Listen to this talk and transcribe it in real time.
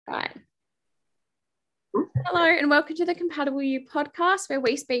Hello and welcome to the Compatible You podcast, where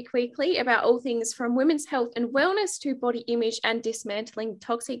we speak weekly about all things from women's health and wellness to body image and dismantling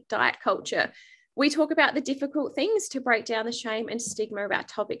toxic diet culture. We talk about the difficult things to break down the shame and stigma about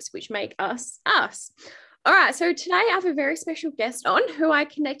topics which make us us. All right, so today I have a very special guest on who I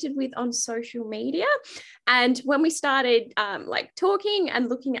connected with on social media. And when we started talking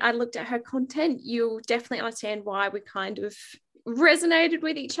and I looked at her content, you'll definitely understand why we kind of resonated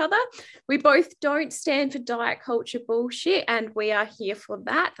with each other. We both don't stand for diet culture bullshit, and we are here for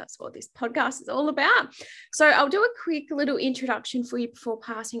that. That's what this podcast is all about. So I'll do a quick little introduction for you before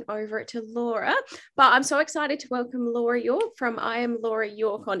passing over to Laura. But I'm so excited to welcome Laura York from I Am Laura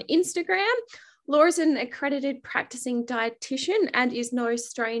York on Instagram. Laura's an accredited practicing dietitian and is no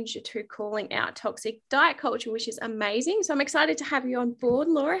stranger to calling out toxic diet culture, which is amazing. So I'm excited to have you on board.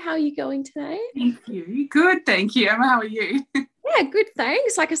 Laura, how are you going today? Thank you. Good, thank you. Emma, how are you? Yeah, good,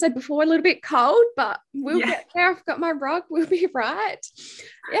 thanks. Like I said before, a little bit cold, but we'll get there. I've got my rug. We'll be right.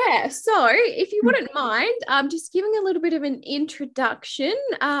 Yeah, so if you wouldn't mind, just giving a little bit of an introduction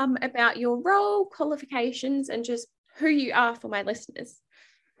about your role, qualifications, and just who you are for my listeners.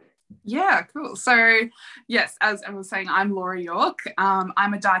 Yeah, cool. So yes, as I was saying, I'm Laura York.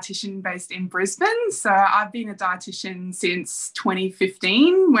 I'm a dietitian based in Brisbane. So I've been a dietitian since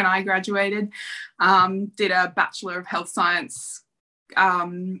 2015 when I graduated. Did a Bachelor of Health Science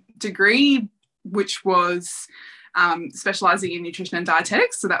degree, which was specialising in nutrition and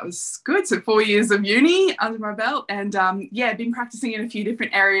dietetics. So that was good. So 4 years of uni under my belt, and been practicing in a few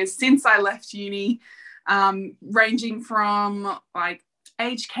different areas since I left uni, ranging from like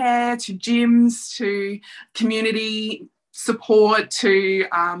aged care to gyms to community support to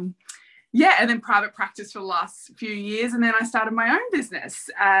and then private practice for the last few years. And then I started my own business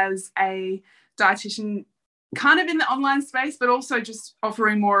as a dietitian, kind of in the online space, but also just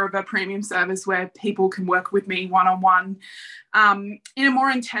offering more of a premium service where people can work with me one-on-one in a more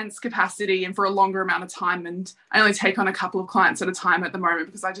intense capacity and for a longer amount of time. And I only take on a couple of clients at a time at the moment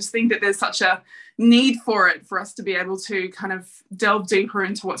because I just think that there's such a need for it, for us to be able to kind of delve deeper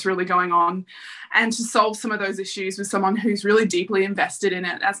into what's really going on and to solve some of those issues with someone who's really deeply invested in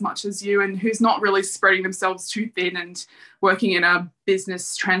it as much as you, and who's not really spreading themselves too thin and working in a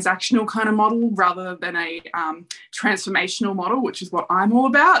business transactional kind of model rather than a transformational model, which is what I'm all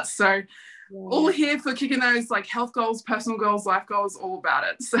about. So all here for kicking those like health goals, personal goals, life goals, all about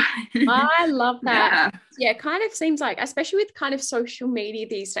it. So I love that. Yeah, it kind of seems like, especially with kind of social media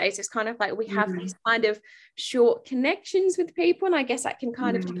these days, it's kind of like we have these kind of short connections with people, and I guess that can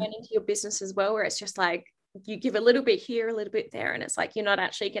kind of turn into your business as well, where it's just like you give a little bit here, a little bit there, and it's like you're not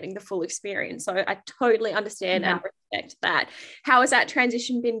actually getting the full experience. So I totally understand and respect that. How has that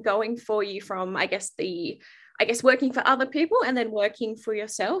transition been going for you from, I guess, working for other people and then working for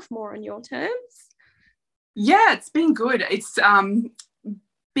yourself more on your terms? Yeah, it's been good. It's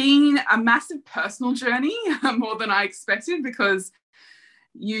been a massive personal journey, more than I expected, because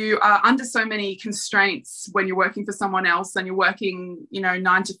you are under so many constraints when you're working for someone else, and you're working,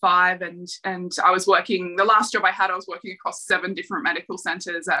 9 to 5. And I was working, the last job I had, I was working across 7 different medical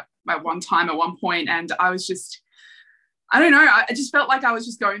centers at one time at one point. And I was just, I don't know, I just felt like I was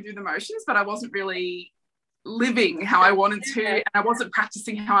just going through the motions, but I wasn't really living how I wanted to, and I wasn't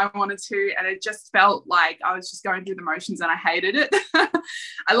practicing how I wanted to, and it just felt like I was just going through the motions, and I hated it.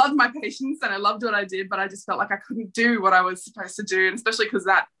 I loved my patients and I loved what I did, but I just felt like I couldn't do what I was supposed to do, and especially because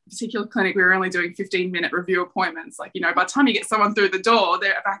that particular clinic, we were only doing 15-minute review appointments. Like, by the time you get someone through the door,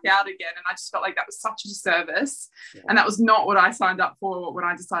 they're back out again, and I just felt like that was such a disservice. And that was not what I signed up for when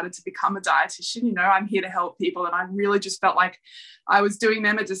I decided to become a dietitian. I'm here to help people, and I really just felt like I was doing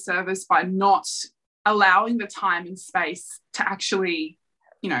them a disservice by not allowing the time and space to actually,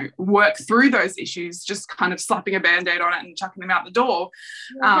 work through those issues, just kind of slapping a Band-Aid on it and chucking them out the door,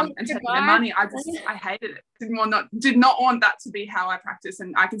 and taking their money. I hated it. Did not want that to be how I practice.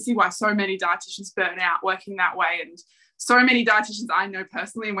 And I can see why so many dietitians burn out working that way. And so many dietitians I know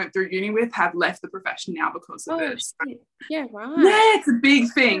personally and went through uni with have left the profession now because of it. Yeah, right. Yeah, it's a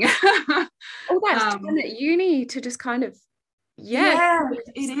big thing. That's done at uni to just kind of it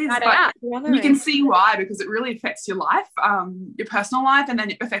is, but you can see why, because it really affects your life, your personal life, and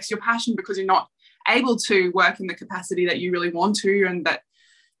then it affects your passion because you're not able to work in the capacity that you really want to and that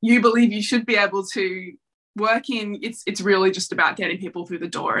you believe you should be able to work in. It's really just about getting people through the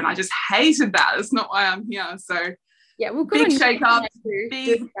door, and I just hated that. It's not why I'm here. So big shake up,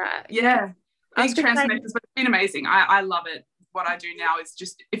 big transformations, but it's been amazing. I love it. What I do now is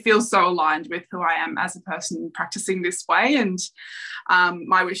just, it feels so aligned with who I am as a person practicing this way. And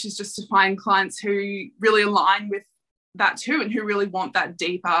my wish is just to find clients who really align with that too, and who really want that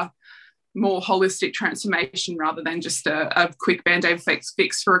deeper more holistic transformation rather than just a quick band-aid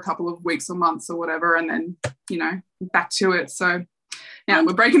fix for a couple of weeks or months or whatever, and then, you know, back to it. So yeah,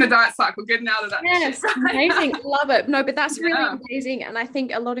 we're breaking the diet cycle, getting out of that. Yes, shit, right? amazing. Love it. No, but that's really amazing. And I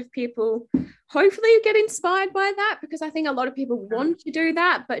think a lot of people hopefully get inspired by that, because I think a lot of people want to do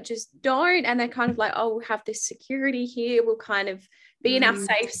that, but just don't. And they're kind of like, oh, we'll have this security here. We'll kind of be in our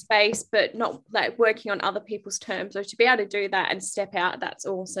safe space, but not like working on other people's terms. So to be able to do that and step out, that's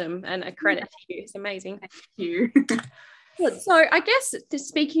awesome. And a credit to you. It's amazing. Thank you. So I guess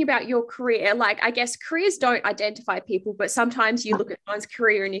speaking about your career, like I guess careers don't identify people, but sometimes you look at someone's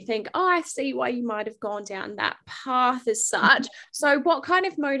career and you think, oh, I see why you might have gone down that path as such. So what kind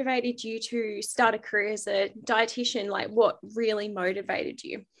of motivated you to start a career as a dietitian? Like what really motivated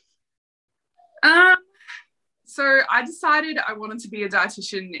you? So I decided I wanted to be a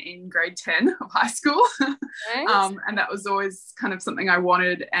dietitian in grade 10 of high school. Nice. And that was always kind of something I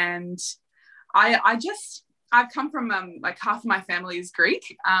wanted. And I've come from like half of my family is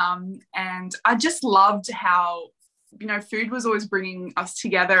Greek, and I just loved how, you know, food was always bringing us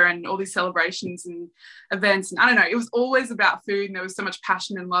together, and all these celebrations and events, and I don't know, it was always about food, and there was so much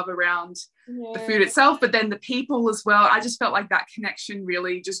passion and love around the food itself, but then the people as well. I just felt like that connection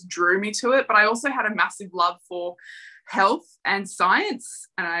really just drew me to it. But I also had a massive love for health and science,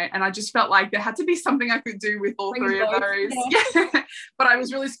 and I just felt like there had to be something I could do with all three of those. Yeah. But I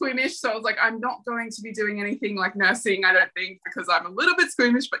was really squeamish, so I was like, I'm not going to be doing anything like nursing, I don't think, because I'm a little bit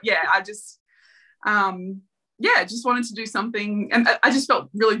squeamish. But yeah, I just just wanted to do something, and I just felt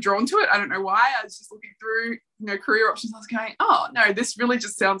really drawn to it. I don't know why. I was just looking through, you know, career options. I was going, oh no, this really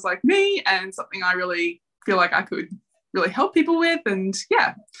just sounds like me, and something I really feel like I could really help people with. And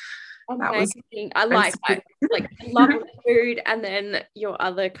yeah, that was I like that. Like love of food, and then your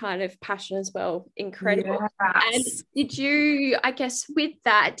other kind of passion as well. Incredible. Yes. And did you, I guess with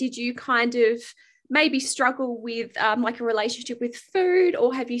that, did you kind of maybe struggle with like a relationship with food,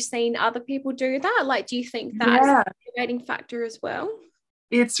 or have you seen other people do that? Like, do you think that's a motivating factor as well?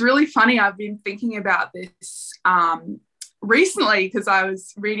 It's really funny. I've been thinking about this recently, because I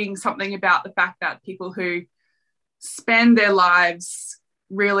was reading something about the fact that people who spend their lives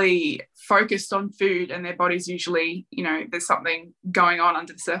really focused on food, and their bodies usually, you know, there's something going on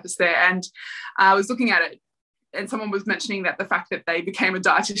under the surface there. And I was looking at it, and someone was mentioning that the fact that they became a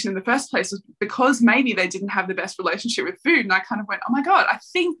dietitian in the first place was because maybe they didn't have the best relationship with food. And I kind of went, oh my God, I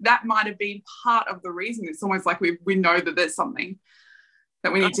think that might have been part of the reason. It's almost like we know that there's something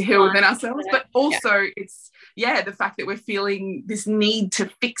that we need to heal within ourselves, but also it's the fact that we're feeling this need to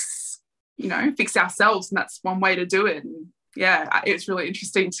fix ourselves, and that's one way to do it. And yeah, it's really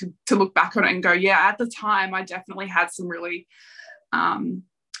interesting to look back on it and go, yeah, at the time I definitely had some really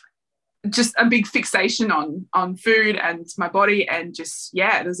just a big fixation on food and my body, and just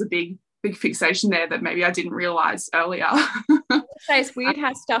there's a big fixation there that maybe I didn't realize earlier. So it's weird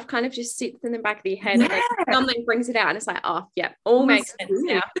how stuff kind of just sits in the back of your head, and then something brings it out, and it's like, oh yeah, all makes sense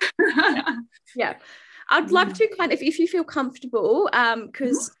now. Yeah. I'd love to kind of, if you feel comfortable,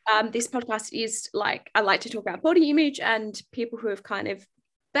 because this podcast is like, I like to talk about body image and people who have kind of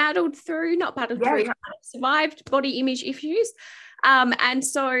survived body image issues. And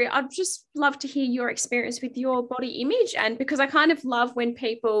so I'd just love to hear your experience with your body image. And because I kind of love when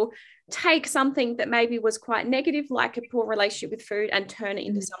people take something that maybe was quite negative, like a poor relationship with food, and turn it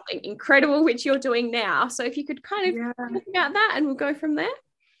into something incredible, which you're doing now. So if you could kind of talk about that, and we'll go from there.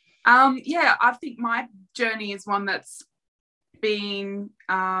 I think my journey is one that's been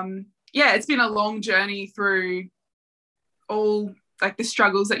it's been a long journey through all like the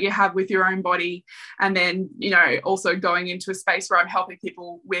struggles that you have with your own body, and then, you know, also going into a space where I'm helping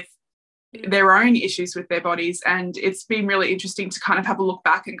people with their own issues with their bodies. And it's been really interesting to kind of have a look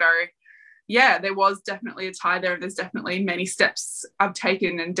back and go, yeah, there was definitely a tie there, and there's definitely many steps I've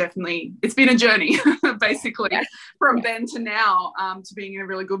taken, and definitely it's been a journey basically from then to now, to being in a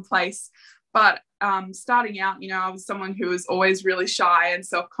really good place. But starting out, you know, I was someone who was always really shy and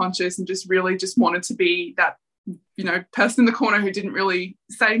self-conscious, and just really just wanted to be that, you know, person in the corner who didn't really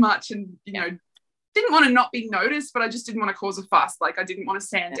say much, and, you know, didn't want to not be noticed, but I just didn't want to cause a fuss. Like, I didn't want to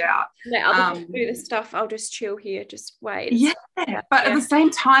stand out. Other people do the stuff, I'll just chill here, just wait. But at the same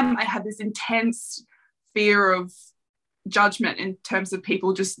time, I had this intense fear of judgment in terms of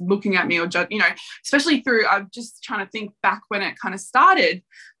people just looking at me or judge, you know, especially through, I'm just trying to think back when it kind of started,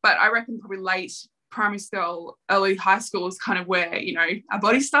 but I reckon probably late primary school, early high school is kind of where, you know, our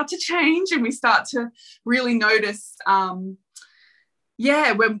bodies start to change, and we start to really notice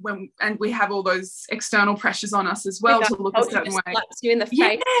yeah, when and we have all those external pressures on us as well to look a certain way. Slaps you in the face.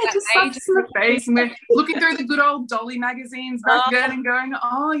 Yeah, just slaps us in the face. And we're looking through the good old Dolly magazines back then and going,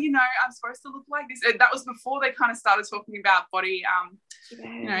 oh, you know, I'm supposed to look like this. And that was before they kind of started talking about body,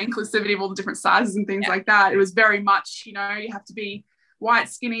 you know, inclusivity of all the different sizes and things like that. It was very much, you know, you have to be white,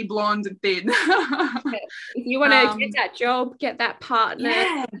 skinny, blonde, and thin. If you want to get that job, get that partner,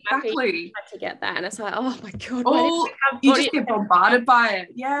 yeah, exactly, you have to get that. And it's like, oh my God, you just get bombarded by it.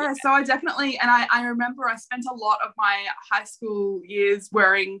 Yeah, so I definitely, and I remember I spent a lot of my high school years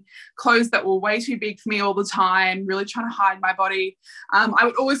wearing clothes that were way too big for me all the time, really trying to hide my body. I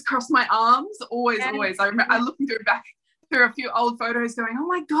would always cross my arms, always. I remember I looking through a few old photos going, oh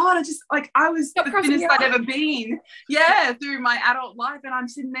my God, I was the thinnest I'd ever been. Yeah, through my adult life. And I'm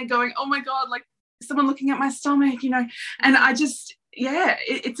sitting there going, oh my God, like someone looking at my stomach, you know. And I just, yeah,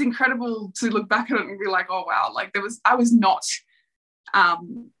 it's incredible to look back at it and be like, oh wow, like I was not,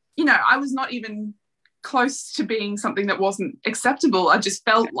 you know, I was not even close to being something that wasn't acceptable. I just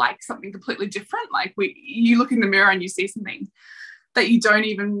felt like something completely different. Like you look in the mirror and you see something that you don't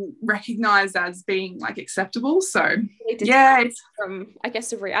even recognize as being like acceptable. So yeah, it's from, I guess,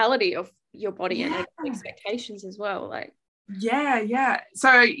 the reality of your body and expectations as well. Like yeah.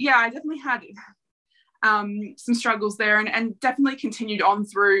 So yeah, I definitely had some struggles there, and definitely continued on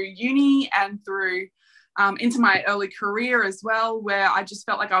through uni and through into my early career as well, where I just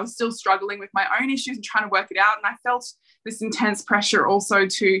felt like I was still struggling with my own issues and trying to work it out. And I felt this intense pressure also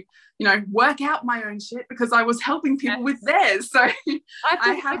to, you know, work out my own shit because I was helping people with theirs. So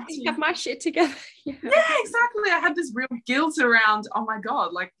I had to have my shit together. Yeah, exactly. I had this real guilt around, oh my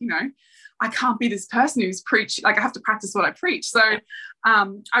God, like, you know, I can't be this person who's preach, like I have to practice what I preach. So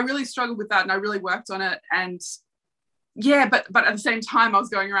I really struggled with that and I really worked on it. And yeah, but at the same time, I was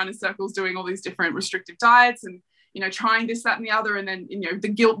going around in circles doing all these different restrictive diets and, you know, trying this, that, and the other. And then, you know, the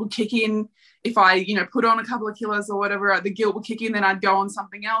guilt would kick in if I, you know, put on a couple of kilos or whatever, the guilt would kick in, then I'd go on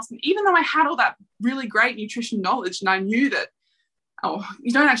something else. And even though I had all that really great nutrition knowledge and I knew that, oh,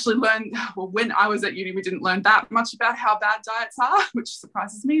 you don't actually learn, well, when I was at uni, we didn't learn that much about how bad diets are, which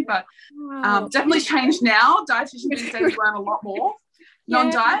surprises me, but definitely changed now. Dietitians these days learn a lot more.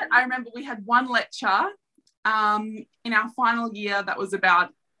 Non-diet. I remember we had one lecture in our final year that was about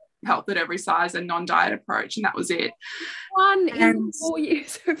health at every size and non-diet approach, and that was it. In 4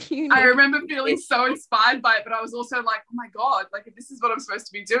 years of uni. I remember feeling so inspired by it, but I was also like, oh my God, like if this is what I'm supposed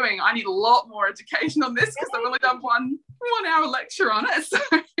to be doing, I need a lot more education on this because I've only done one hour lecture on it. So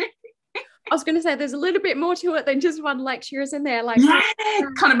I was going to say there's a little bit more to it than just one lecture, isn't there? Like, yeah,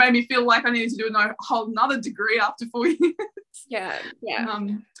 it kind of made me feel like I needed to do a whole another degree after 4 years. Yeah.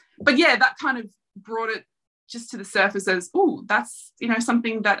 But yeah, that kind of brought it just to the surface as, oh, that's, you know,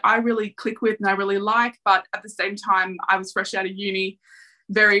 something that I really click with and I really like. But at the same time, I was fresh out of uni,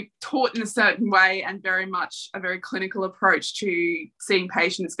 very taught in a certain way and very much a very clinical approach to seeing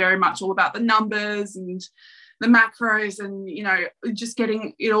patients, very much all about the numbers and the macros and, you know, just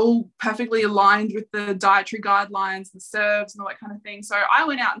getting it all perfectly aligned with the dietary guidelines and serves and all that kind of thing. So I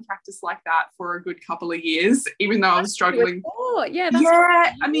went out and practiced like that for a good couple of years, even though I was struggling.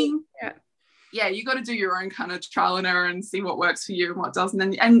 I mean, yeah, you got to do your own kind of trial and error and see what works for you and what doesn't.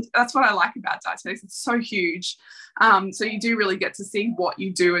 And that's what I like about dietetics. It's so huge. So you do really get to see what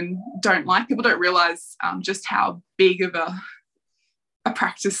you do and don't like. People don't realize just how big of a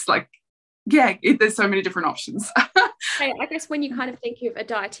practice, like, yeah, there's so many different options. I guess when you kind of think of a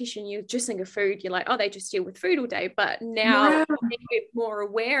dietitian, you just think of food. You're like, oh, they just deal with food all day. But now I think we're more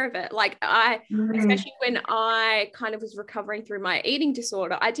aware of it. Like especially when I kind of was recovering through my eating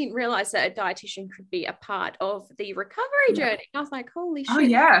disorder, I didn't realize that a dietitian could be a part of the recovery journey. I was like, holy shit,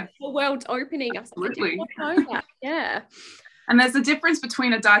 the world's opening. I was like, I didn't know that. Yeah. And there's a difference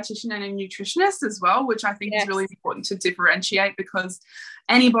between a dietitian and a nutritionist as well, which I think is really important to differentiate because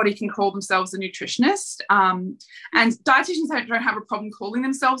anybody can call themselves a nutritionist. And dietitians don't have a problem calling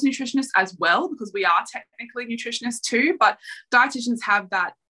themselves nutritionists as well because we are technically nutritionists too, but dietitians have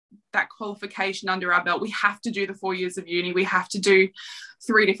that qualification under our belt. We have to do the 4 years of uni. We have to do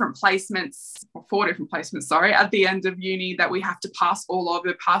 4 different placements, at the end of uni that we have to pass all of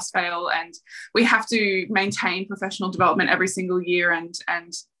it, pass, fail, and we have to maintain professional development every single year and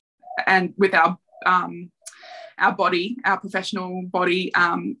with our body, our professional body,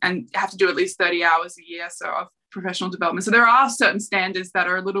 and have to do at least 30 hours a year. So professional development. So there are certain standards that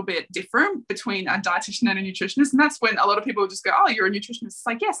are a little bit different between a dietitian and a nutritionist. And that's when a lot of people just go, oh, you're a nutritionist. It's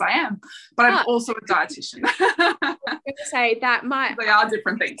like, yes, I am, but I'm also a dietitian. I was going to say that they are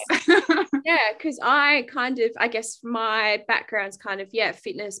different things. Yeah, because I guess my background's kind of,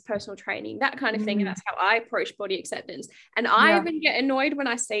 fitness, personal training, that kind of thing. And that's how I approach body acceptance. And I even get annoyed when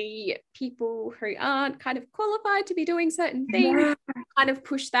I see people who aren't kind of qualified to be doing certain things kind of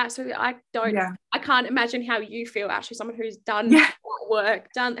push that. So I can't imagine how you feel, actually, someone who's done work,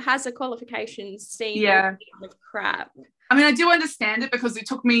 has a qualification, seen all kind of crap. I mean, I do understand it because it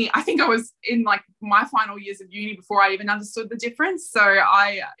took me, I think I was in like my final years of uni before I even understood the difference. So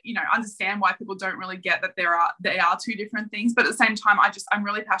I, understand why people don't really get that they are two different things. But at the same time, I'm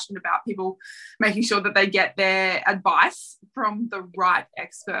really passionate about people making sure that they get their advice from the right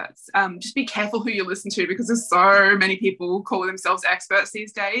experts. Just be careful who you listen to, because there's so many people calling themselves experts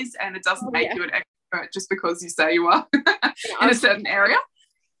these days, and it doesn't make you an expert just because you say you are in a certain area.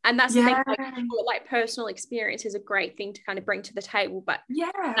 And that's the thing, like personal experience is a great thing to kind of bring to the table, but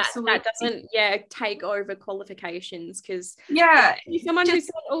that doesn't take over qualifications, because someone who's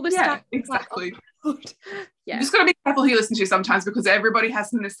got all the stuff. Exactly. Like, you just got to be careful who you listen to sometimes, because everybody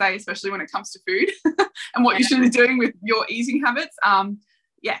has something to say, especially when it comes to food and what you should be doing with your eating habits.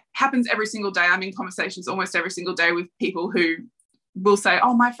 Happens every single day. I'm in conversations almost every single day with people who will say,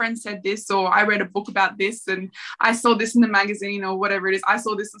 oh, my friend said this, or I read a book about this, and I saw this in the magazine, or whatever it is. I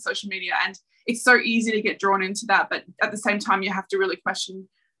saw this on social media. And it's so easy to get drawn into that. But at the same time, you have to really question,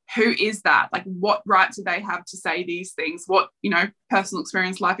 who is that? Like, what right do they have to say these things? What, personal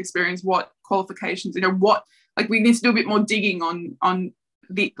experience, life experience, what qualifications, we need to do a bit more digging on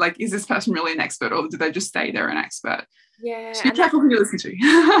the, like, is this person really an expert, or do they just say they're an expert? Yeah, be careful who you listen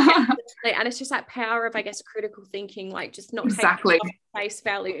to. And it's just that power of, I guess, critical thinking, like just not taking face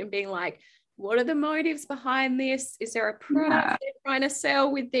value and being like, what are the motives behind this? Is there a product they're trying to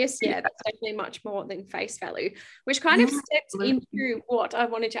sell with this? That's definitely much more than face value, which kind of steps into what I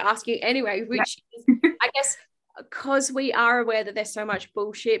wanted to ask you anyway, which is, I guess, because we are aware that there's so much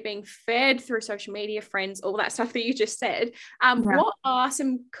bullshit being fed through social media, friends, all that stuff that you just said. What are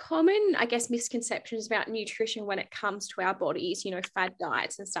some common, I guess, misconceptions about nutrition when it comes to our bodies, fad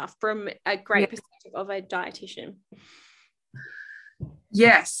diets and stuff, from a great perspective of a dietitian?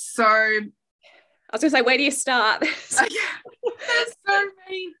 Yes. So I was going to say, where do you start? There's so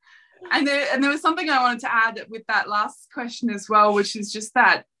many. And there was something I wanted to add with that last question as well, which is just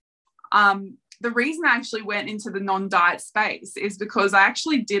that the reason I actually went into the non-diet space is because I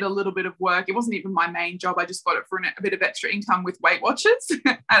actually did a little bit of work. It wasn't even my main job. I just got it for a bit of extra income with Weight Watchers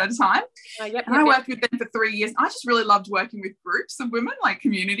at a time. I worked with them for 3 years. I just really loved working with groups of women, like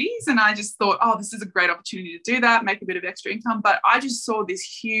communities. And I just thought, oh, this is a great opportunity to do that, make a bit of extra income. But I just saw this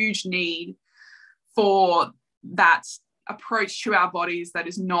huge need for that approach to our bodies that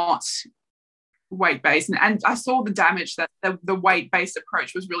is not weight-based, and I saw the damage that the weight-based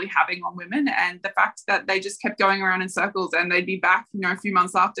approach was really having on women, and the fact that they just kept going around in circles, and they'd be back a few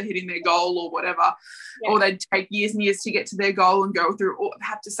months after hitting their goal or whatever, or they'd take years and years to get to their goal and go through, or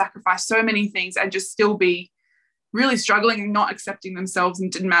have to sacrifice so many things and just still be really struggling and not accepting themselves.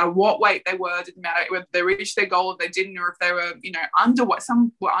 And didn't matter what weight they were, didn't matter whether they reached their goal or they didn't, or if they were underweight.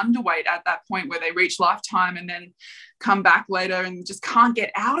 Some were underweight at that point where they reach lifetime and then come back later and just can't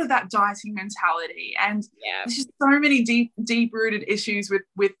get out of that dieting mentality. And there's just so many deep-rooted issues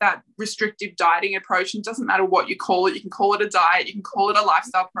with that restrictive dieting approach. And it doesn't matter what you call it. You can call it a diet, you can call it a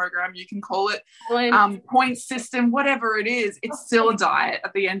lifestyle program, you can call it point system, whatever it is, it's still a diet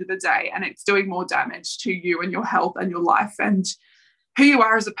at the end of the day, and it's doing more damage to you and your health and your life and who you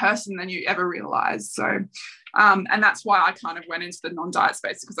are as a person than you ever realize. So and that's why I kind of went into the non-diet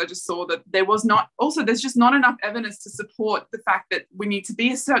space, because I just saw that there's just not enough evidence to support the fact that we need to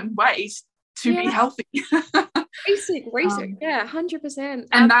be a certain weight to be healthy. Basic research, 100%.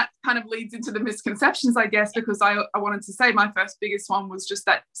 And that kind of leads into the misconceptions, I guess, because I wanted to say my first biggest one was just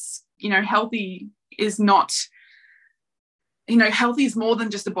that, healthy is not, healthy is more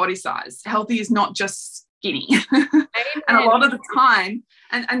than just a body size. Healthy is not just skinny. And a lot of the time,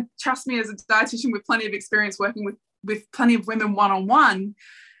 and trust me, as a dietitian with plenty of experience working with plenty of women one-on-one,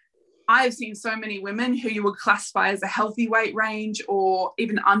 I have seen so many women who you would classify as a healthy weight range or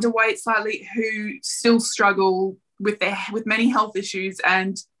even underweight slightly, who still struggle with many health issues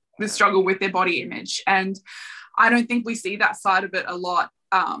and the struggle with their body image. And I don't think we see that side of it a lot.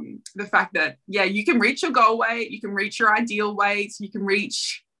 The fact that, you can reach your goal weight, you can reach your ideal weight, you can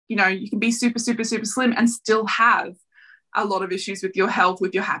reach, you can be super, super, super slim and still have a lot of issues with your health,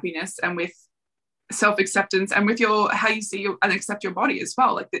 with your happiness, and with self-acceptance and with your how you see and accept your body as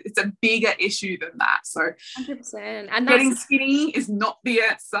well. Like it's a bigger issue than that. So 100%. And getting skinny is not the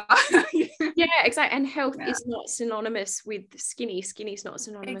answer. Yeah, exactly. And health is not synonymous with skinny. Skinny is not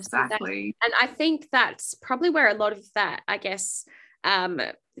synonymous with that. And I think that's probably where a lot of that, I guess,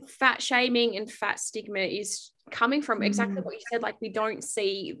 fat shaming and fat stigma is coming from. Exactly what you said. Like, we don't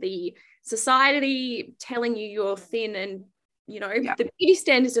see the society telling you you're thin and, you know, the beauty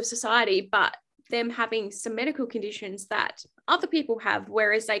standards of society, but them having some medical conditions that other people have,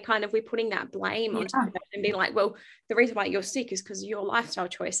 whereas we're putting that blame on them and being like, well, the reason why you're sick is because of your lifestyle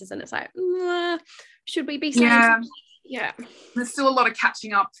choices. And it's like, should we be saying there's still a lot of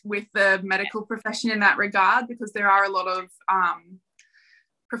catching up with the medical profession in that regard, because there are a lot of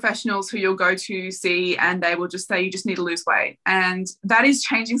professionals who you'll go to see and they will just say you just need to lose weight, and that is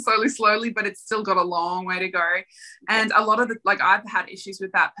changing slowly, but it's still got a long way to go. And a lot of I've had issues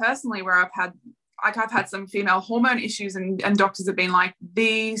with that personally, where I've had some female hormone issues, and doctors have been like,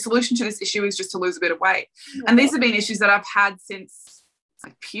 the solution to this issue is just to lose a bit of weight. And these have been issues that I've had since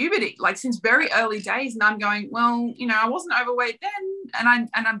puberty, since very early days. And I'm going, well, I wasn't overweight then, and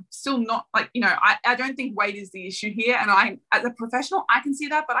I'm still not, I don't think weight is the issue here. And I, as a professional, I can see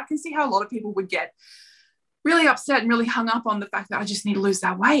that, but I can see how a lot of people would get really upset and really hung up on the fact that I just need to lose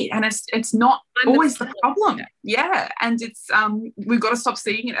that weight, and it's not always the problem. And it's we've got to stop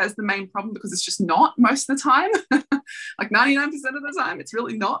seeing it as the main problem, because it's just not most of the time. 99% of the time it's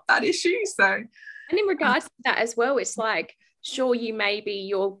really not that issue. So, and in regards to that as well, it's like, sure, you may be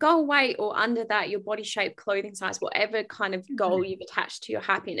your goal weight or under that, your body shape, clothing size, whatever kind of goal you've attached to your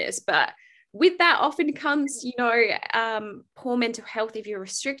happiness, but with that often comes, poor mental health. If you're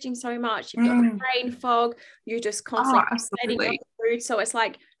restricting so much, you've got brain fog, you're just constantly eating off food. So it's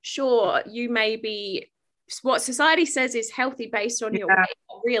like, sure, you may be what society says is healthy based on your weight,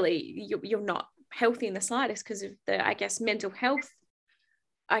 but really you're not healthy in the slightest because of the, I guess, mental health,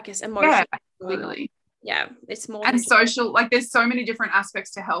 emotional. Absolutely. It's more and social, there's so many different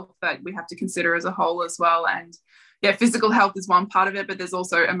aspects to health that we have to consider as a whole as well. And physical health is one part of it, but there's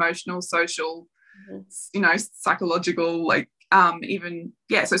also emotional, social, psychological,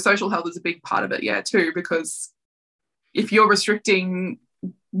 so social health is a big part of it too, because if you're restricting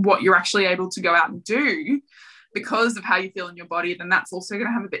what you're actually able to go out and do because of how you feel in your body, then that's also going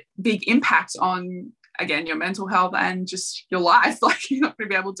to have a big impact on, again, your mental health and just your life. You're not going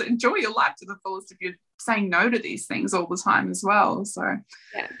to be able to enjoy your life to the fullest if you're saying no to these things all the time as well. So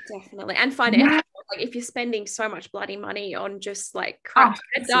definitely. And financial, if you're spending so much bloody money on just crap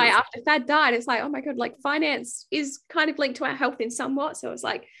fad diet after fad diet, it's like, oh my god, finance is kind of linked to our health in somewhat. So it's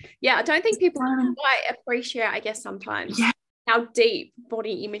like, I don't think people quite appreciate, I guess, sometimes how deep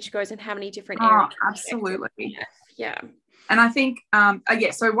body image goes and how many different areas. Absolutely. And I think,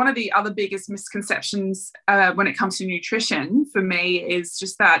 so one of the other biggest misconceptions when it comes to nutrition for me is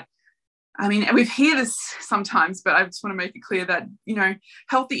just that, we hear this sometimes, but I just want to make it clear that,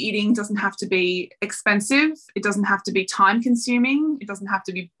 healthy eating doesn't have to be expensive. It doesn't have to be time consuming. It doesn't have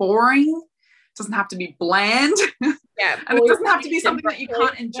to be boring. It doesn't have to be bland. And it doesn't have to be something that you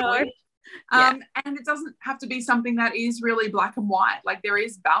can't enjoy. And it doesn't have to be something that is really black and white. There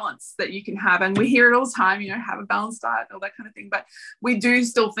is balance that you can have, and we hear it all the time, have a balanced diet, all that kind of thing. But we do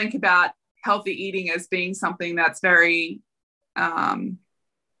still think about healthy eating as being something that's very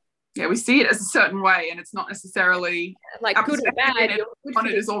we see it as a certain way, and it's not necessarily good or bad. On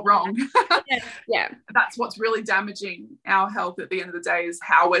it is all wrong. That's what's really damaging our health at the end of the day, is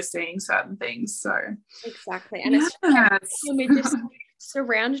how we're seeing certain things. So exactly. And it's we're just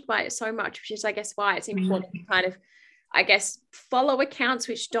surrounded by it so much, which is, I guess, why it's important to kind of, I guess, follow accounts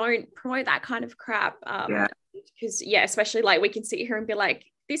which don't promote that kind of crap. Because especially we can sit here and be like,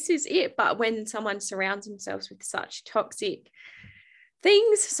 this is it. But when someone surrounds themselves with such toxic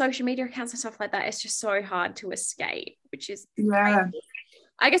things, social media accounts and stuff like that, it's just so hard to escape, which is crazy.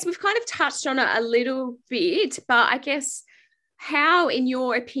 I guess we've kind of touched on it a little bit, but I guess, how, in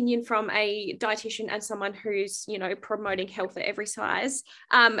your opinion, from a dietitian and someone who's, promoting health at every size,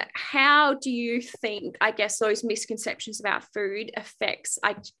 how do you think, I guess, those misconceptions about food affects,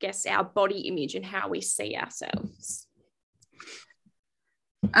 I guess, our body image and how we see ourselves?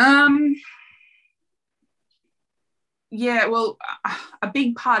 Well, a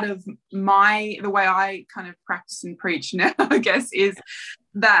big part of the way I kind of practice and preach now, I guess, is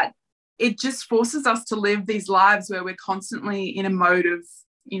that it just forces us to live these lives where we're constantly in a mode of,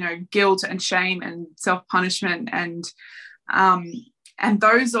 guilt and shame and self-punishment, and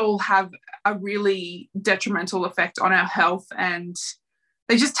those all have a really detrimental effect on our health, and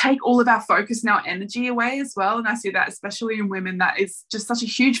they just take all of our focus and our energy away as well. And I see that especially in women, that is just such a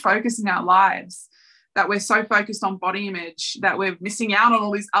huge focus in our lives. that we're so focused on body image that we're missing out on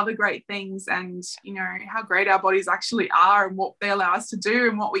all these other great things, and you know how great our bodies actually are and what they allow us to do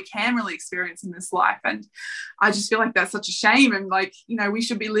and what we can really experience in this life. And I just feel like that's such a shame, and like, you know, we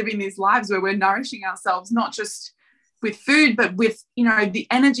should be living these lives where we're nourishing ourselves not just with food but with, you know, the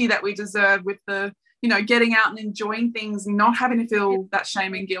energy that we deserve, with the, you know, getting out and enjoying things and not having to feel that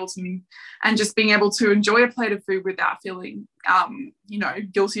shame and guilt, and just being able to enjoy a plate of food without feeling, you know,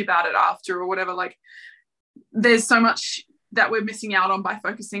 guilty about it after or whatever. Like, there's so much that we're missing out on by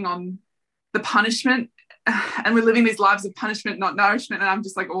focusing on the punishment, and we're living these lives of punishment, not nourishment. And I'm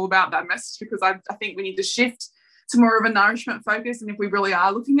just like all about that message, because I think we need to shift to more of a nourishment focus. And if we really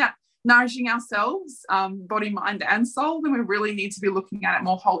are looking at nourishing ourselves, body, mind and soul, then we really need to be looking at it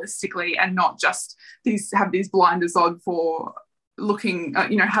more holistically, and not just have these blinders on for looking,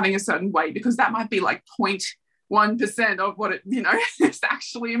 you know, having a certain weight, because that might be like 0.1% of what it, you know, is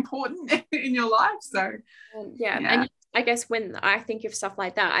actually important in your life. So yeah. And I guess when I think of stuff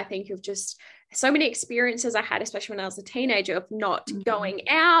like that, I think of just so many experiences I had, especially when I was a teenager, of not going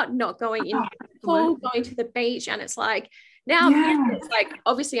out, not going in the pool, going to the beach. And it's like, now it's like,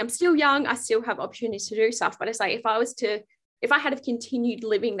 obviously I'm still young, I still have opportunities to do stuff, but it's like, if I had have continued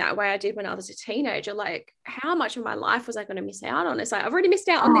living that way I did when I was a teenager, like how much of my life was I going to miss out on? It's like, I've already missed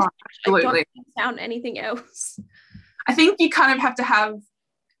out on this. Absolutely. I don't miss out on anything else. I think you kind of have to have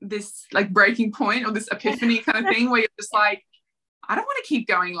this like breaking point or this epiphany kind of thing where you're just like, I don't want to keep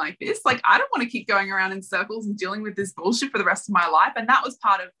going like this. Like, I don't want to keep going around in circles and dealing with this bullshit for the rest of my life. And that was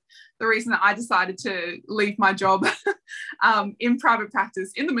part of the reason that I decided to leave my job in private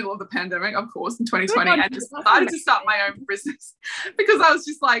practice in the middle of the pandemic, of course, in 2020, and just decided to start my own business, because I was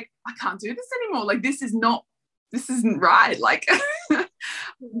just like, I can't do this anymore. Like, this isn't right. Like,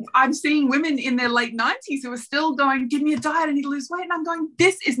 I'm seeing women in their late 90s who are still going, give me a diet, I need to lose weight. And I'm going,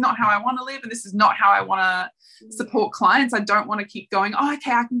 this is not how I want to live. And this is not how I want to support clients. I don't want to keep going, oh,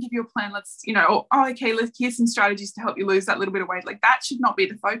 okay, I can give you a plan. Let's, you know, or, oh, okay, here's some strategies to help you lose that little bit of weight. Like, that should not be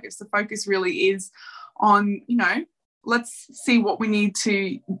the focus. The focus really is on, you know, let's see what we need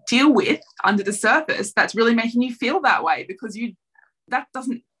to deal with under the surface that's really making you feel that way, because that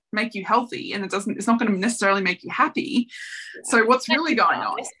doesn't make you healthy, and it's not going to necessarily make you happy. So what's really going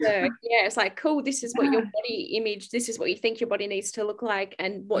on? It's like, cool, this is what your body image, this is what you think your body needs to look like,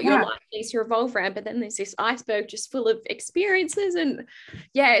 and what your life needs to revolve around. But then there's this iceberg just full of experiences, and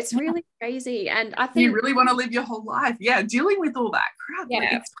it's really crazy. And I think you really want to live your whole life dealing with all that crap.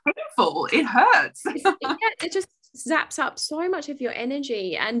 Like, it's painful, it hurts. It just zaps up so much of your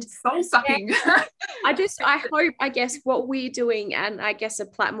energy and soul sucking. I hope, I guess, what we're doing, and I guess the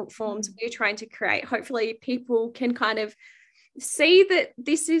platforms we're trying to create, hopefully people can kind of see that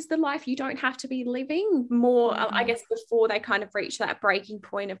this is the life you don't have to be living more, I guess, before they kind of reach that breaking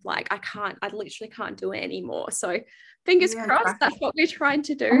point of like, I literally can't do it anymore. So fingers crossed, exactly. That's what we're trying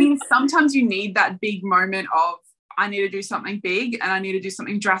to do. I mean, sometimes you need that big moment of, I need to do something big and I need to do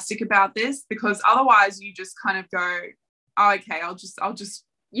something drastic about this, because otherwise you just kind of go, oh, okay, I'll just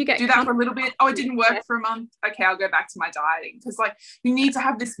do that for a little bit. Oh, it didn't work for a month. Okay, I'll go back to my dieting. Because like, you need to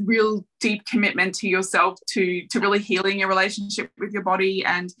have this real deep commitment to yourself to really healing your relationship with your body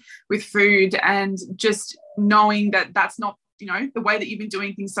and with food, and just knowing that that's not, you know, the way that you've been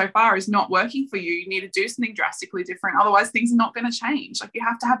doing things so far is not working for you. You need to do something drastically different. Otherwise things are not going to change. Like, you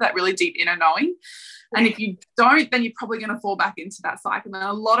have to have that really deep inner knowing. And if you don't, then you're probably going to fall back into that cycle. And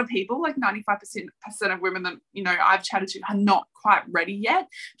a lot of people, like 95% of women that, you know, I've chatted to, are not quite ready yet.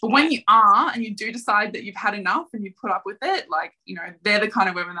 But when you are, and you do decide that you've had enough and you put up with it, like, you know, they're the kind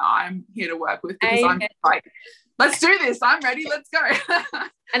of women that I'm here to work with, because I'm like, let's do this. I'm ready. Let's go.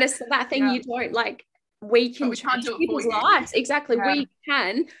 And it's that thing you don't like, we can change people's lives. Exactly. Yeah. We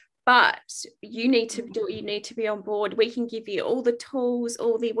can. But you need to do it. You need to be on board. We can give you all the tools,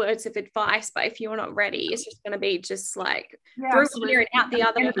 all the words of advice, but if you're not ready, it's just going to be just like through here and out the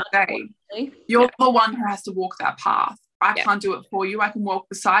other. You're the one who has to walk that path. I can't do it for you. I can walk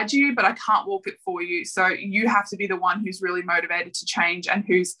beside you, but I can't walk it for you. So you have to be the one who's really motivated to change and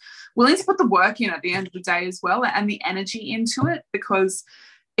who's willing to put the work in at the end of the day as well, and the energy into it, because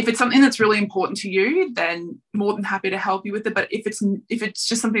if it's something that's really important to you, then more than happy to help you with it. But if it's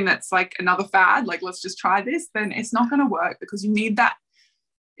just something that's like another fad, like let's just try this, then it's not going to work, because you need that.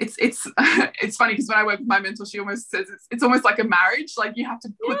 It's it's funny, because when I work with my mentor, she almost says it's almost like a marriage. Like, you have to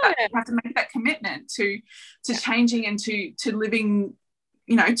put that, you have to make that commitment to changing and to living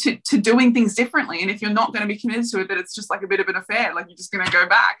to doing things differently. And if you're not going to be committed to it, that it's just like a bit of an affair, like you're just going to go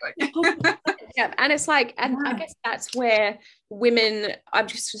back. Like yeah, and it's like, and I guess that's where women, I'm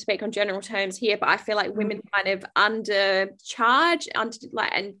just to speak on general terms here, but I feel like women kind of undercharge,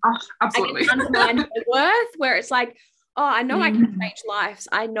 absolutely undermine their worth, where it's like, oh, I know I can change lives.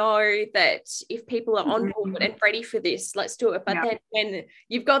 I know that if people are on board and ready for this, let's do it. But then when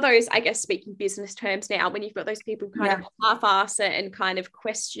you've got those, I guess, speaking business terms now, when you've got those people kind of half-ass it and kind of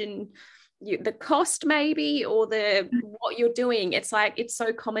question the cost maybe, or what you're doing, it's like, it's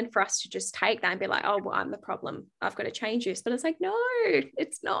so common for us to just take that and be like, oh, well, I'm the problem, I've got to change this. But it's like, no,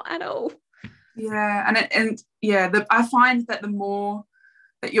 it's not at all. I find that the more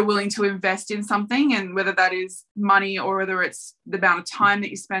that you're willing to invest in something, and whether that is money or whether it's the amount of time that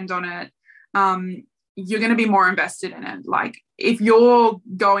you spend on it, you're going to be more invested in it. Like if you're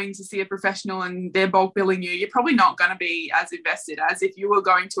going to see a professional and they're bulk billing you, you're probably not going to be as invested as if you were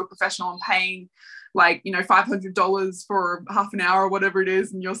going to a professional and paying like, $500 for half an hour or whatever it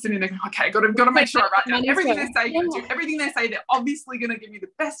is, and you're sitting there going, okay, got to make sure I write down everything they say, do everything they say. They're obviously going to give you the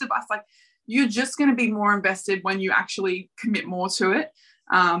best advice. Like you're just going to be more invested when you actually commit more to it.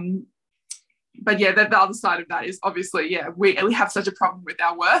 But the other side of that is obviously, we have such a problem with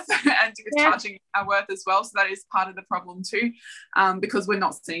our worth and charging our worth as well. So that is part of the problem too, because we're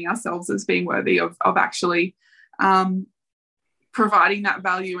not seeing ourselves as being worthy of actually providing that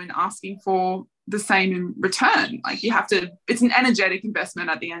value and asking for the same in return. Like you have to, it's an energetic investment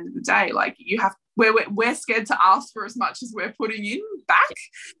at the end of the day. Like we're scared to ask for as much as we're putting in back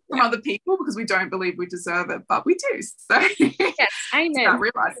from other people because we don't believe we deserve it, but we do. So amen.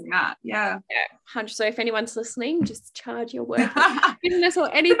 Realizing that. Yeah. 100%. So if anyone's listening, just charge your worth business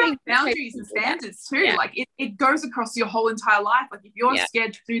or anything. Boundaries and standards too. Yeah. Like it goes across your whole entire life. Like if you're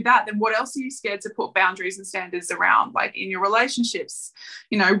scared to do that, then what else are you scared to put boundaries and standards around? Like in your relationships,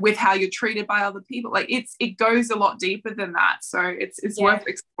 with how you're treated by other people. Like it goes a lot deeper than that. So it's worth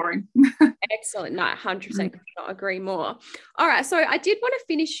exploring. Excellent. No, 100% could not agree more. All right. So I did want to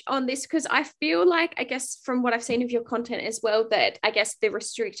finish on this because I feel like, I guess from what I've seen of your content as well, that I guess the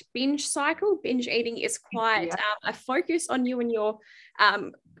restrict binge cycle, binge eating is quite a focus on you and your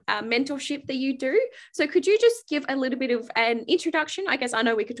mentorship that you do. So could you just give a little bit of an introduction? I guess I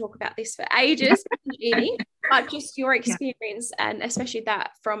know we could talk about this for ages, binge eating, but just your experience and especially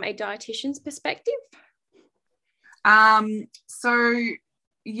that from a dietitian's perspective.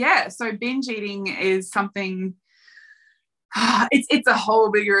 So binge eating is something, it's a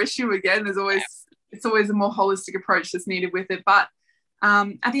whole bigger issue again. It's always a more holistic approach that's needed with it. But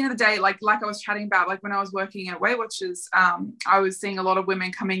at the end of the day, like I was chatting about, like when I was working at Weight Watchers, I was seeing a lot of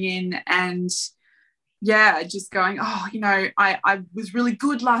women coming in and just going, I was really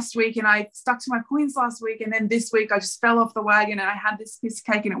good last week and I stuck to my points last week, and then this week I just fell off the wagon and I had this piece of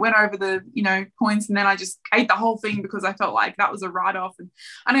cake and it went over the points, and then I just ate the whole thing because I felt like that was a write-off. And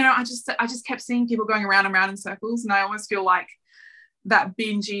I don't know, I just kept seeing people going around and around in circles, and I almost feel like that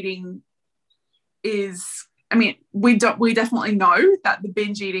binge eating is, we definitely know that the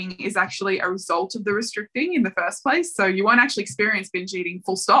binge eating is actually a result of the restricting in the first place. So you won't actually experience binge eating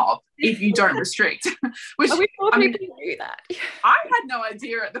full stop if you don't restrict. Which people do that. I had no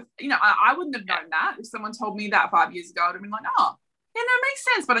idea I wouldn't have known that if someone told me that 5 years ago. I'd have been like, oh, yeah, no, it makes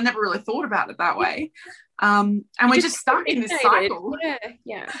sense, but I never really thought about it that way. And we're just stuck in this cycle.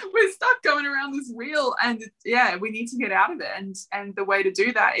 Yeah. We're stuck going around this wheel, and we need to get out of it. And the way to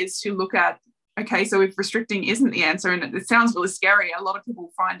do that is to look at, okay, so if restricting isn't the answer, and it sounds really scary, a lot of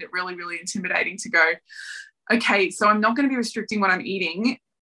people find it really, really intimidating to go, okay, so I'm not going to be restricting what I'm eating.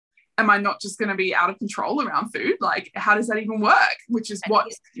 Am I not just going to be out of control around food? Like, how does that even work? Which is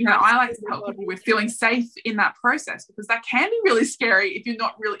what, I like to help people with, feeling safe in that process, because that can be really scary if if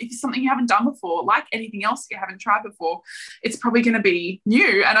it's something you haven't done before. Like anything else you haven't tried before, it's probably going to be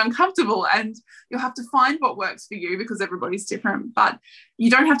new and uncomfortable, and you'll have to find what works for you because everybody's different. But you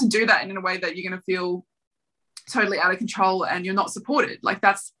don't have to do that in a way that you're going to feel totally out of control and you're not supported. Like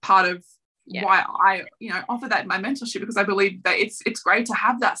that's part of why I offer that in my mentorship, because I believe that it's great to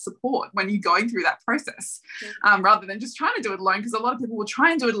have that support when you're going through that process, rather than just trying to do it alone, because a lot of people will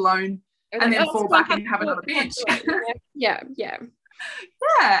try and do it alone and then fall back and have another binge. Yeah,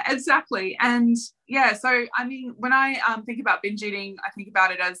 exactly. And so when I think about binge eating, I think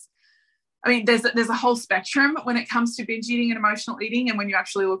about it as, there's a whole spectrum when it comes to binge eating and emotional eating, and when you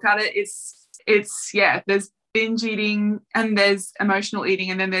actually look at it, it's there's binge eating and there's emotional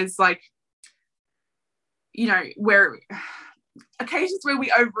eating, and then there's like, where occasions where we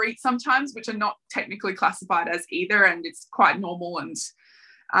overeat sometimes, which are not technically classified as either, and it's quite normal, and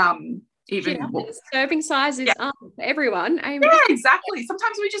even more. Serving sizes aren't for everyone. Yeah, exactly.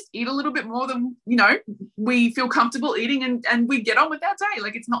 Sometimes we just eat a little bit more than, we feel comfortable eating, and we get on with our day.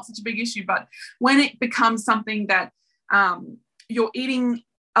 Like, it's not such a big issue. But when it becomes something that you're eating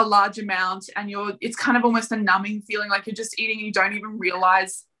a large amount and it's kind of almost a numbing feeling, like you're just eating and you don't even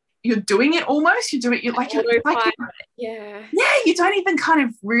realize you're doing it almost. You don't even kind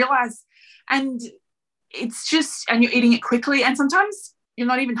of realize. And it's just, and you're eating it quickly. And sometimes you're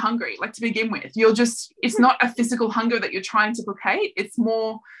not even hungry, like, to begin with. It's not a physical hunger that you're trying to placate. It's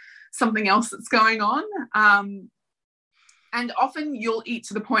more something else that's going on. And often you'll eat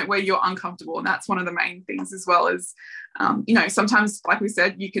to the point where you're uncomfortable. And that's one of the main things, as well as, sometimes, like we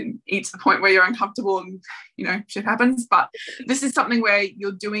said, you can eat to the point where you're uncomfortable and, shit happens. But this is something where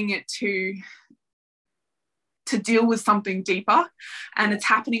you're doing it to deal with something deeper, and it's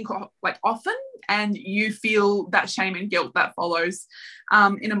happening like often, and you feel that shame and guilt that follows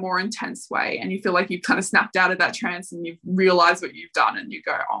in a more intense way, and you feel like you've kind of snapped out of that trance and you've realized what you've done, and you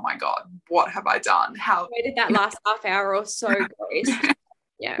go, oh my God, what have I done? Where did that last half hour or so go?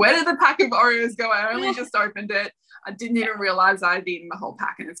 Yeah. Where did the pack of Oreos go? I only just opened it. I didn't even realize I'd eaten the whole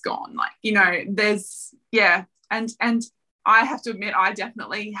pack and it's gone. And I have to admit, I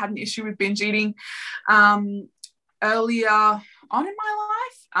definitely had an issue with binge eating earlier on in my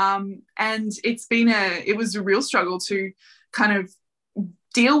life, and it was a real struggle to kind of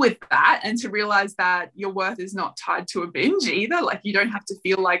deal with that, and to realize that your worth is not tied to a binge either. Like, you don't have to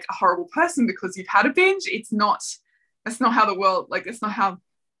feel like a horrible person because you've had a binge. That's not how the world, like, it's not how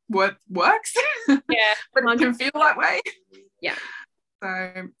worth works. Yeah. But it can feel that way. Yeah.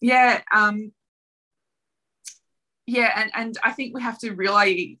 So and I think we have to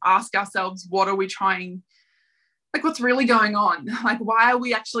really ask ourselves, what are we trying, like, what's really going on? Like, why are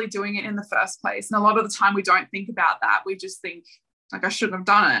we actually doing it in the first place? And a lot of the time we don't think about that. We just think, like, I shouldn't have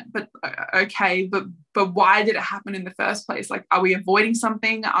done it. But okay, but why did it happen in the first place? Like, are we avoiding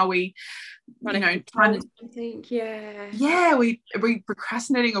something? Are we, trying to something? Yeah. Yeah, are we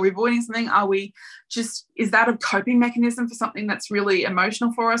procrastinating? Are we avoiding something? Is that a coping mechanism for something that's really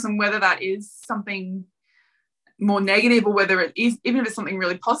emotional for us? And whether that is something more negative, or whether it is, even if it's something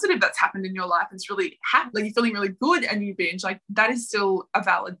really positive that's happened in your life, and it's really like you're feeling really good and you binge, like, that is still a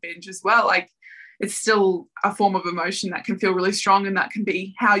valid binge as well. Like, it's still a form of emotion that can feel really strong, and that can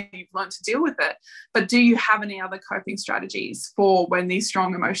be how you've learned to deal with it. But do you have any other coping strategies for when these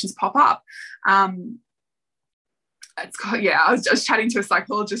strong emotions pop up? I was chatting to a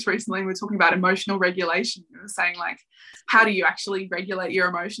psychologist recently, and we were talking about emotional regulation. We were saying, like, how do you actually regulate your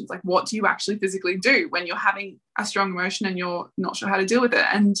emotions? Like, what do you actually physically do when you're having a strong emotion and you're not sure how to deal with it?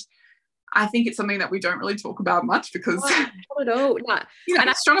 And I think it's something that we don't really talk about much, because not at all. No.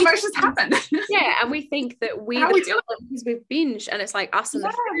 Strong emotions happen. Yeah, and we think that because we've binged and it's like us and the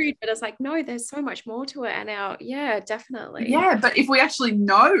food, but it's like, no, there's so much more to it. And definitely. Yeah, but if we actually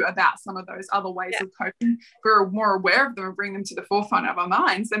know about some of those other ways of coping, we're more aware of them and bring them to the forefront of our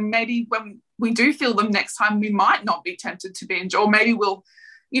minds, then maybe when we do feel them next time, we might not be tempted to binge, or maybe we'll,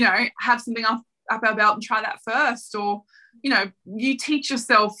 have something up our belt and try that first. Or you teach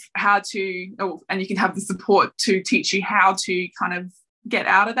yourself how to, and you can have the support to teach you how to kind of get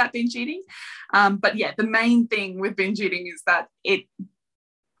out of that binge eating. But the main thing with binge eating is that it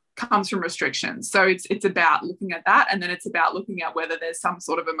comes from restrictions. So it's about looking at that, and then it's about looking at whether there's some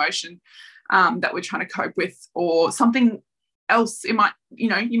sort of emotion that we're trying to cope with, or something else. It might,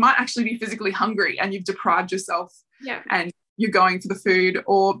 you might actually be physically hungry and you've deprived yourself, and you're going for the food,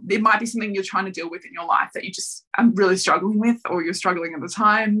 or it might be something you're trying to deal with in your life that you just are really struggling with, or you're struggling at the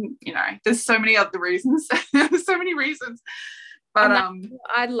time. There's so many other reasons. There's so many reasons. But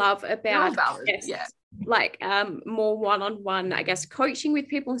I love about more one-on-one, I guess, coaching with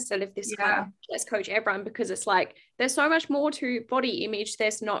people instead of this kind of let's coach everyone, because it's like there's so much more to body image.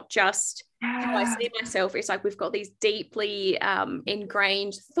 There's not just how I see myself. It's like we've got these deeply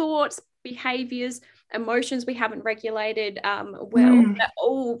ingrained thoughts, behaviors, emotions we haven't regulated that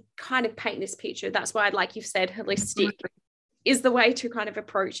all kind of paint this picture. That's why, like you've said, holistic is the way to kind of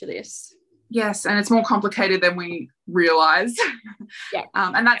approach this. Yes, and it's more complicated than we realize.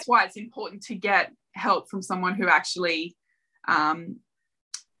 And that's why it's important to get help from someone who actually has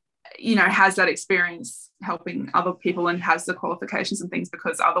that experience helping other people and has the qualifications and things,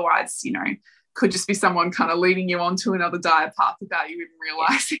 because otherwise could just be someone kind of leading you onto another diet path without you even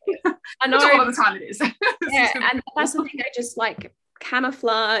realizing. I know. Which a lot of the time it is. And that's the thing, they just like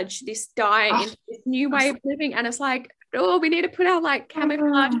camouflage this diet into this new way of living, and it's like, we need to put our like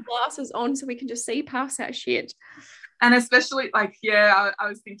camouflage glasses on so we can just see past that shit. And especially I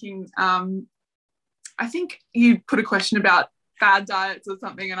was thinking, I think you put a question about fad diets or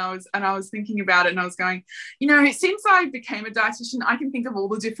something, and I was thinking about it, and I was going, since I became a dietitian, I can think of all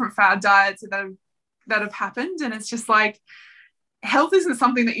the different fad diets that have happened, and it's just like, health isn't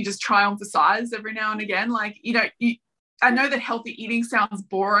something that you just try on for size every now and again. Like, I know that healthy eating sounds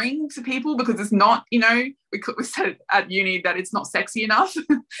boring to people because it's not, we said at uni that it's not sexy enough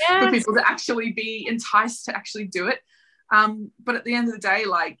for people to actually be enticed to actually do it. But at the end of the day,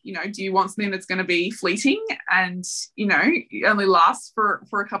 like, do you want something that's going to be fleeting and, only lasts for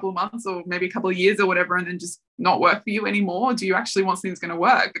a couple of months or maybe a couple of years or whatever, and then just not work for you anymore? Or do you actually want something that's going to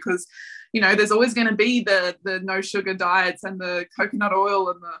work? Because, there's always going to be the no sugar diets and the coconut oil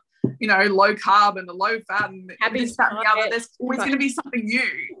and the, low carb and the low fat and this, that, and the other. There's always going to be something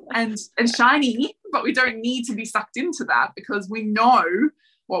new and shiny, but we don't need to be sucked into that because we know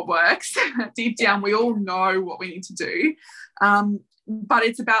what works. Deep down, we all know what we need to do. But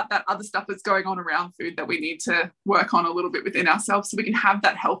it's about that other stuff that's going on around food that we need to work on a little bit within ourselves so we can have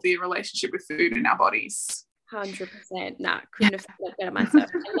that healthy relationship with food in our bodies. 100%. No, couldn't have said that better myself.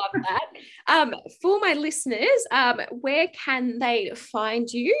 I love that. For my listeners, where can they find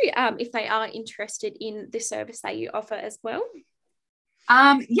you if they are interested in the service that you offer as well?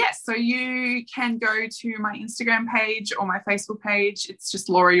 Yes, so you can go to my Instagram page or my Facebook page. It's just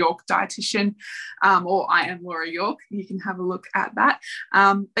Laura York Dietitian, or I am Laura York. You can have a look at that.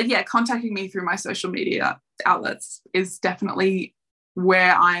 But yeah, contacting me through my social media outlets is definitely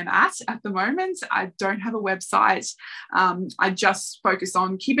where I am at the moment. I don't have a website. I just focus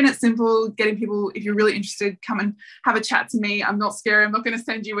on keeping it simple, getting people, if you're really interested, come and have a chat to me. I'm not scary. I'm not going to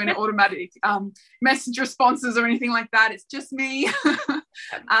send you any automatic message responses or anything like that. It's just me.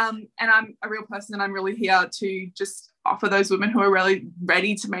 And I'm a real person, and I'm really here to just offer those women who are really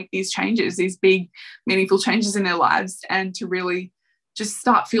ready to make these changes, these big, meaningful changes in their lives, and to really just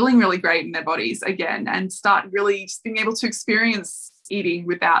start feeling really great in their bodies again, and start really just being able to experience eating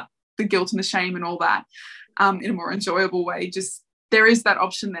without the guilt and the shame and all that, in a more enjoyable way. Just, there is that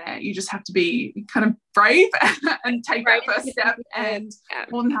option there. You just have to be kind of brave and take that first step, and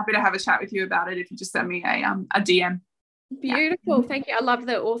more than happy to have a chat with you about it if you just send me a DM. Beautiful. Thank you. I love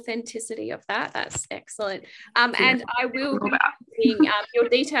the authenticity of that. That's excellent. And I will be putting your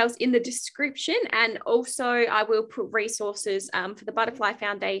details in the description, and also I will put resources for the Butterfly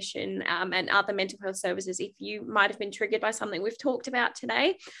Foundation and other mental health services if you might have been triggered by something we've talked about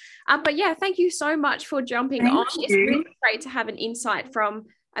today. But yeah, thank you so much for jumping on. It's really great to have an insight from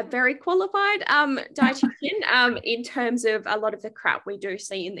a very qualified dietitian in terms of a lot of the crap we do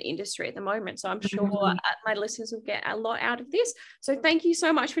see in the industry at the moment. So I'm sure my listeners will get a lot out of this. So thank you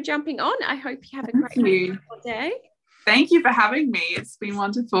so much for jumping on. I hope you have a great day. Thank you for having me. It's been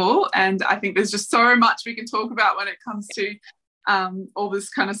wonderful. And I think there's just so much we can talk about when it comes to all this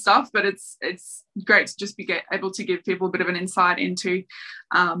kind of stuff, but it's great to just be able to give people a bit of an insight into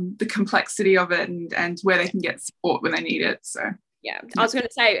the complexity of it and where they can get support when they need it. So yeah, I was going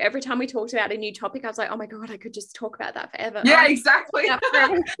to say, every time we talked about a new topic, I was like, oh my God, I could just talk about that forever. Yeah, exactly.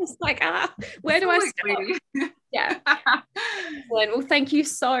 It's like, where do I start? Yeah. Well, thank you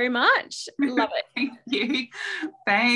so much. Love it. Thank you. Thanks.